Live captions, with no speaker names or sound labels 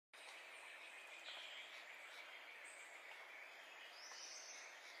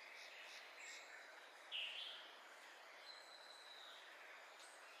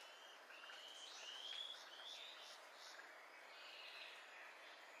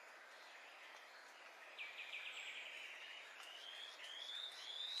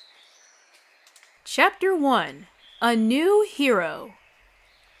Chapter 1: A New Hero.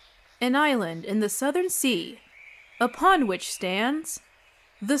 An island in the southern sea, upon which stands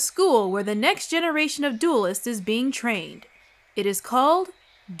the school where the next generation of duelists is being trained. It is called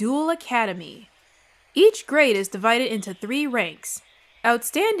Duel Academy. Each grade is divided into 3 ranks.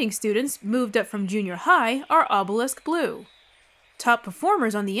 Outstanding students moved up from junior high are obelisk blue. Top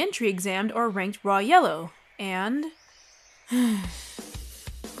performers on the entry exam are ranked raw yellow, and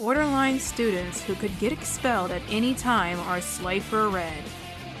borderline students who could get expelled at any time are Slifer red.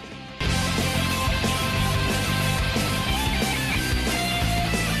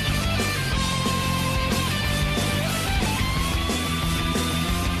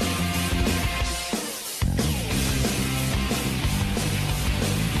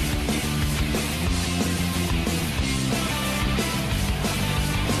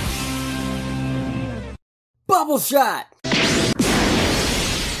 Bubble shot!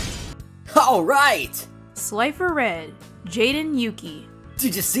 Alright! Slifer red, Jaden Yuki.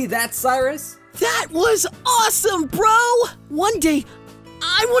 Did you see that, Syrus? That was awesome, bro! One day,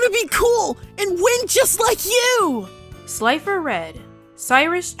 I want to be cool and win just like you! Slifer red,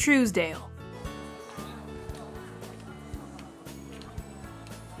 Syrus Truesdale.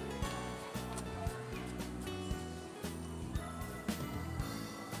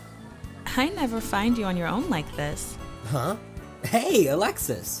 I never find you on your own like this. Huh? Hey,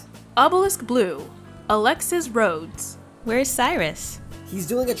 Alexis! Obelisk blue, Alexis Rhodes. Where's Syrus? He's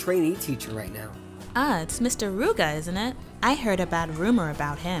doing a trainee teacher right now. Ah, it's Mr. Ryuga, isn't it? I heard a bad rumor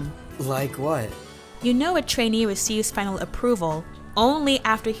about him. Like what? You know a trainee receives final approval only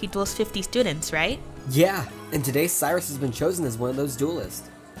after he duels 50 students, right? Yeah, and today Syrus has been chosen as one of those duelists.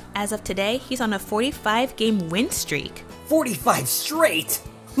 As of today, he's on a 45-game win streak. 45 straight!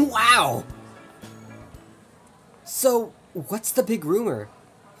 Wow! So, what's the big rumor?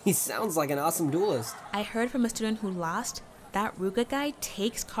 He sounds like an awesome duelist. I heard from a student who lost that Ryuga guy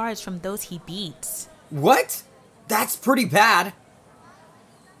takes cards from those he beats. What? That's pretty bad.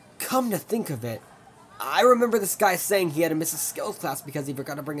 Come to think of it, I remember this guy saying he had to miss a skills class because he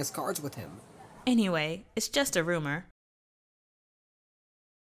forgot to bring his cards with him. Anyway, it's just a rumor.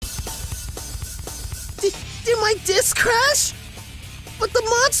 Did my disc crash? But the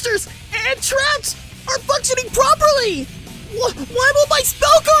monsters and traps are functioning properly! Why won't my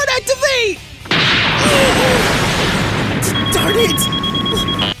spell card activate? Darn it!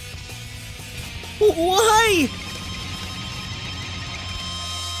 Why?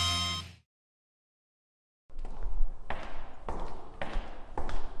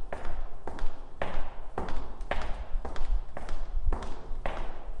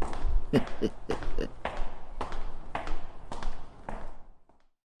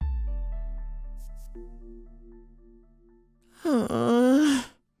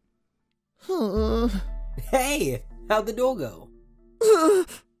 Hey, how'd the duel go?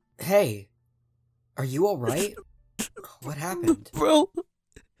 Hey, are you alright? What happened? Bro,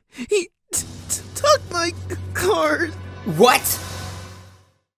 he took my card. What?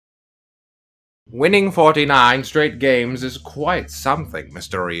 Winning 49 straight games is quite something,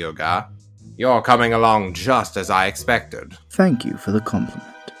 Mr. Ryuga. You're coming along just as I expected. Thank you for the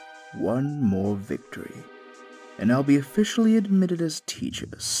compliment. One more victory, and I'll be officially admitted as teacher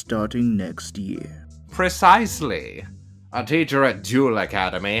starting next year. Precisely. A teacher at Duel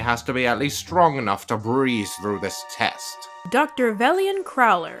Academy has to be at least strong enough to breeze through this test.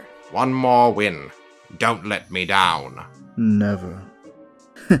 Dr.Crowler. One more win. Don't let me down. Never.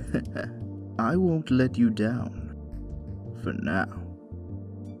 I won't let you down. For now.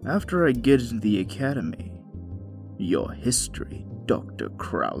 After I get into the academy, your history, Dr.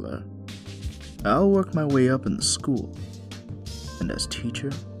 Crowler. I'll work my way up in the school. And as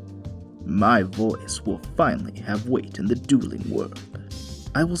teacher, my voice will finally have weight in the dueling world.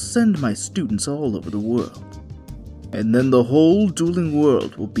 I will send my students all over the world, and then the whole dueling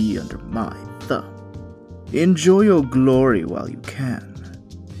world will be under my thumb. Enjoy your glory while you can.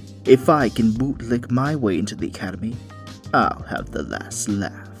 If I can bootlick my way into the academy, I'll have the last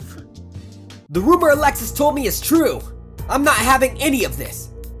laugh. The rumor Alexis told me is true. I'm not having any of this.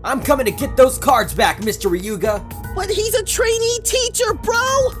 I'm coming to get those cards back, Mr. Ryuga. But he's a trainee teacher,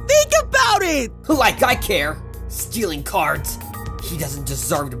 bro! Think about it! Like I care. Stealing cards. He doesn't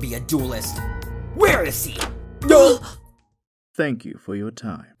deserve to be a duelist. Where is he? No. Thank you for your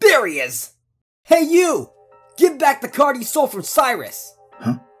time. There he is! Hey you! Give back the card you stole from Syrus!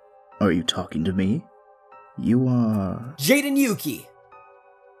 Huh? Are you talking to me? You are... Jaden Yuki.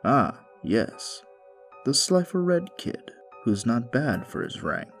 Ah, yes. The Slifer Red kid, who's not bad for his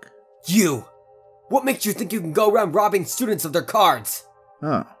rank. You! What makes you think you can go around robbing students of their cards?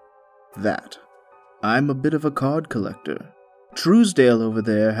 Ah, that. I'm a bit of a card collector. Truesdale over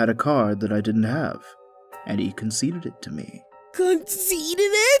there had a card that I didn't have, and he conceded it to me. Conceded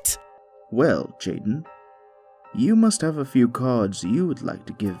it? Well, Jaden, you must have a few cards you would like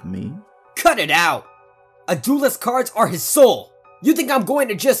to give me. Cut it out! A duelist's cards are his soul! You think I'm going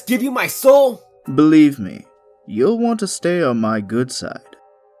to just give you my soul? Believe me, you'll want to stay on my good side.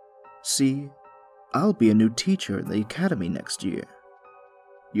 See, I'll be a new teacher in the academy next year.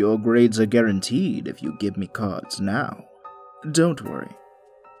 Your grades are guaranteed if you give me cards now. Don't worry,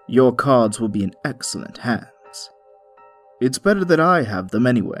 your cards will be in excellent hands. It's better that I have them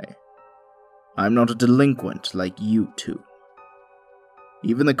anyway. I'm not a delinquent like you two.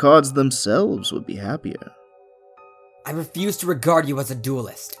 Even the cards themselves would be happier. I refuse to regard you as a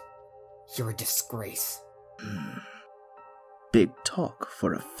duelist. You're a disgrace. Big talk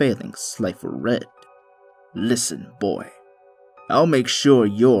for a failing Slifer Red. Listen, boy. I'll make sure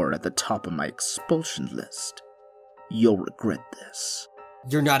you're at the top of my expulsion list. You'll regret this.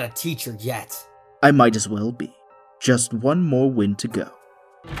 You're not a teacher yet. I might as well be. Just one more win to go.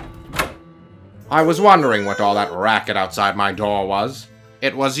 I was wondering what all that racket outside my door was.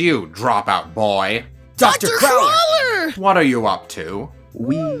 It was you, dropout boy. Dr. Crowler! What are you up to?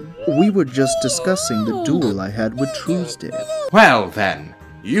 We were just discussing the duel I had with Truesdale. Well then,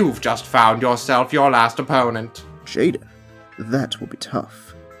 you've just found yourself your last opponent. Jaden, that will be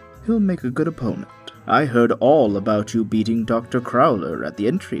tough. He'll make a good opponent. I heard all about you beating Dr. Crowler at the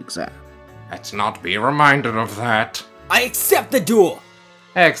entry exam. Let's not be reminded of that. I accept the duel!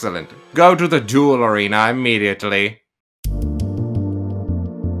 Excellent. Go to the duel arena immediately.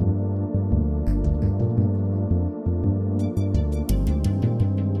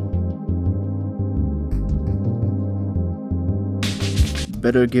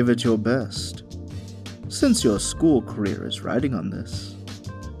 Better give it your best, since your school career is riding on this.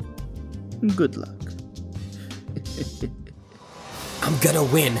 Good luck. I'm gonna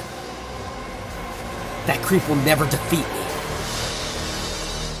win. That creep will never defeat me.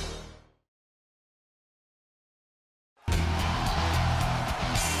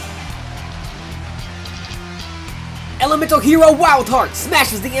 Elemental Hero Wildheart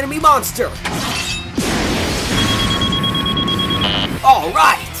smashes the enemy monster!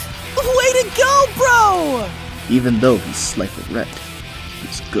 Alright! Way to go, bro! Even though he's slightly red,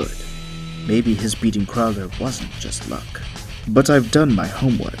 he's good. Maybe his beating Crowler wasn't just luck. But I've done my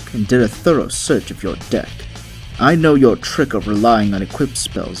homework and did a thorough search of your deck. I know your trick of relying on equipped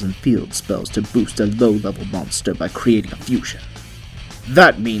spells and field spells to boost a low-level monster by creating a fusion.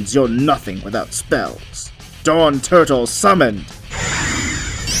 That means you're nothing without spells. Dawn Turtle summoned!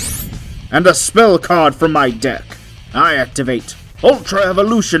 And a spell card from my deck. I activate Ultra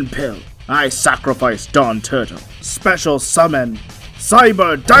Evolution Pill. I sacrifice Dawn Turtle. Special summon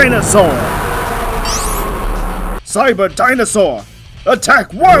Cyber Dinosaur! Cyber Dinosaur!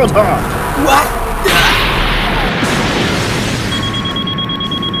 Attack Wildheart! What?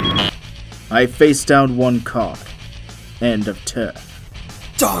 I face down one card. End of turn.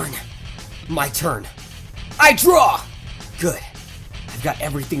 Darn! My turn. I draw! Good. I've got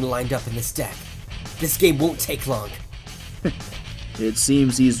everything lined up in this deck. This game won't take long. It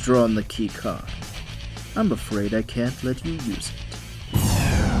seems he's drawn the key card. I'm afraid I can't let you use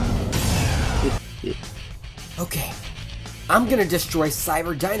it. Okay. I'm gonna destroy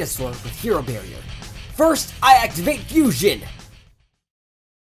Cyber Dinosaur with Hero Barrier. First, I activate Fusion!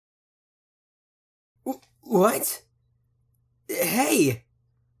 What? Hey!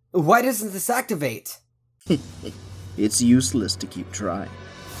 Why doesn't this activate? It's useless to keep trying.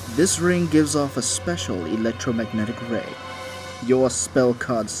 This ring gives off a special electromagnetic ray. Your spell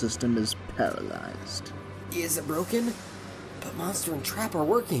card system is paralyzed. Is it broken? But Monster and Trap are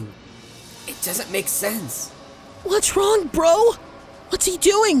working. It doesn't make sense. What's wrong, bro? What's he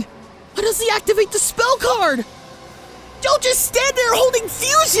doing? Why does he activate the spell card? Don't just stand there holding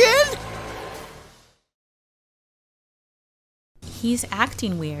fusion! He's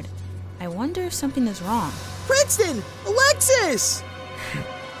acting weird. I wonder if something is wrong. Princeton! Alexis!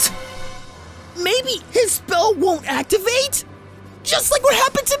 Maybe his spell won't activate? Just like what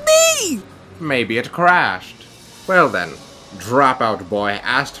happened to me! Maybe it crashed. Well then, dropout boy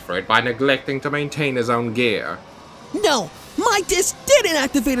asked for it by neglecting to maintain his own gear. No, my disc didn't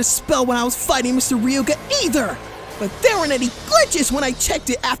activate a spell when I was fighting Mr. Ryuga either! But there weren't any glitches when I checked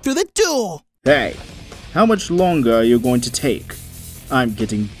it after the duel! Hey, how much longer are you going to take? I'm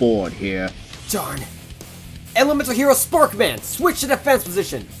getting bored here. Darn. Elemental Hero Sparkman, switch to defense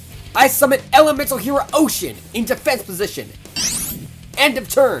position. I summon Elemental Hero Ocean in defense position. End of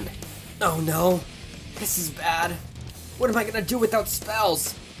turn. Oh no. This is bad. What am I gonna do without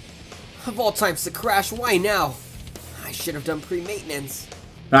spells? Of all times to crash, why now? I should have done pre-maintenance.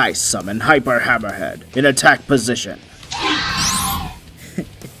 I summon Hyper Hammerhead in attack position.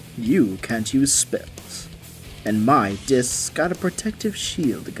 You can't use spells, and my disc's got a protective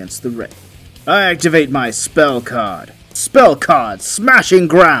shield against the rain. I activate my spell card. Spell card, Smashing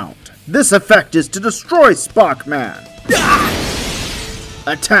Ground. This effect is to destroy Sparkman.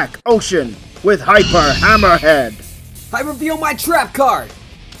 Attack Ocean with Hyper Hammerhead. I reveal my trap card.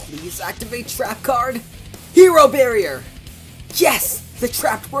 Please activate trap card. Hero Barrier. Yes, the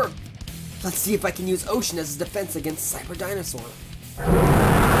trap worked. Let's see if I can use Ocean as a defense against Cyber Dinosaur.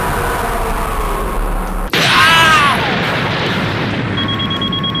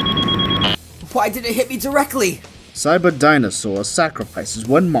 Why did it hit me directly? Cyber Dinosaur sacrifices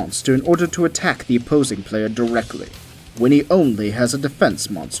one monster in order to attack the opposing player directly, when he only has a defense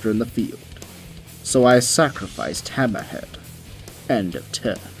monster in the field. So I sacrificed Hammerhead. End of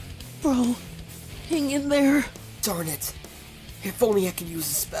turn. Bro, hang in there. Darn it. If only I could use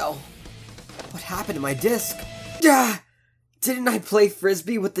a spell. What happened to my disc? Didn't I play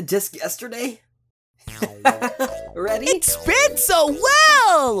Frisbee with the disc yesterday? Ready? It sped so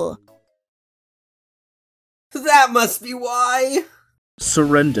well! That must be why.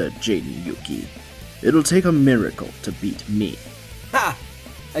 Surrender, Jaden Yuki. It'll take a miracle to beat me. Ha!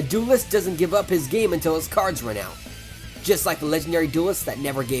 A duelist doesn't give up his game until his cards run out. Just like the legendary duelist that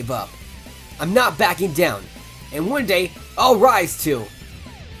never gave up. I'm not backing down, and one day I'll rise to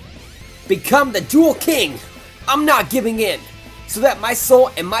become the Duel King. I'm not giving in, so that my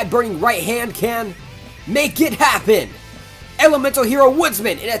soul and my burning right hand can make it happen. Elemental Hero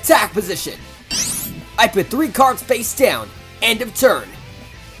Woodsman in attack position. I put 3 cards face down. End of turn.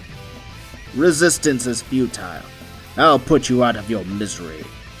 Resistance is futile. I'll put you out of your misery.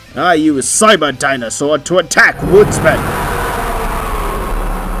 I use Cyber Dinosaur to attack Woodsman.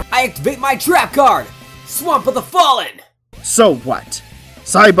 I activate my trap card. Swamp of the Fallen. So what?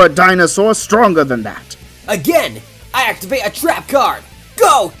 Cyber Dinosaur stronger than that. Again, I activate a trap card.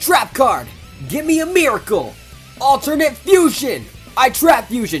 Go, trap card. Give me a miracle. Alternate fusion. I trap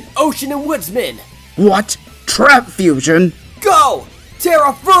fusion Ocean and Woodsman. What? Trap fusion? Go!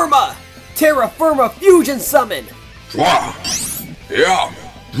 Terra Firma! Terra Firma Fusion Summon! Ugh!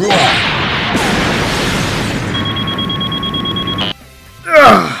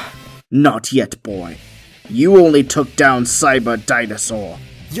 Not yet, boy. You only took down Cyber Dinosaur.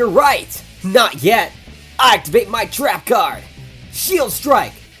 You're right! Not yet! I activate my trap card! Shield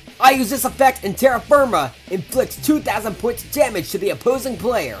Strike! I use this effect and Terra Firma inflicts 2,000 points of damage to the opposing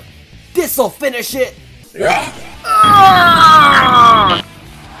player. This'll finish it! Yeah!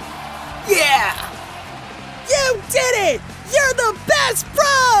 You did it! You're the best,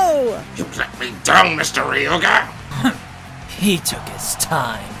 bro! You let me down, Mr. Ryuga! He took his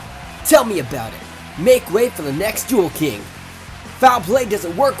time. Tell me about it. Make way for the next Duel King. Foul play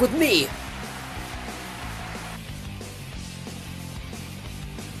doesn't work with me.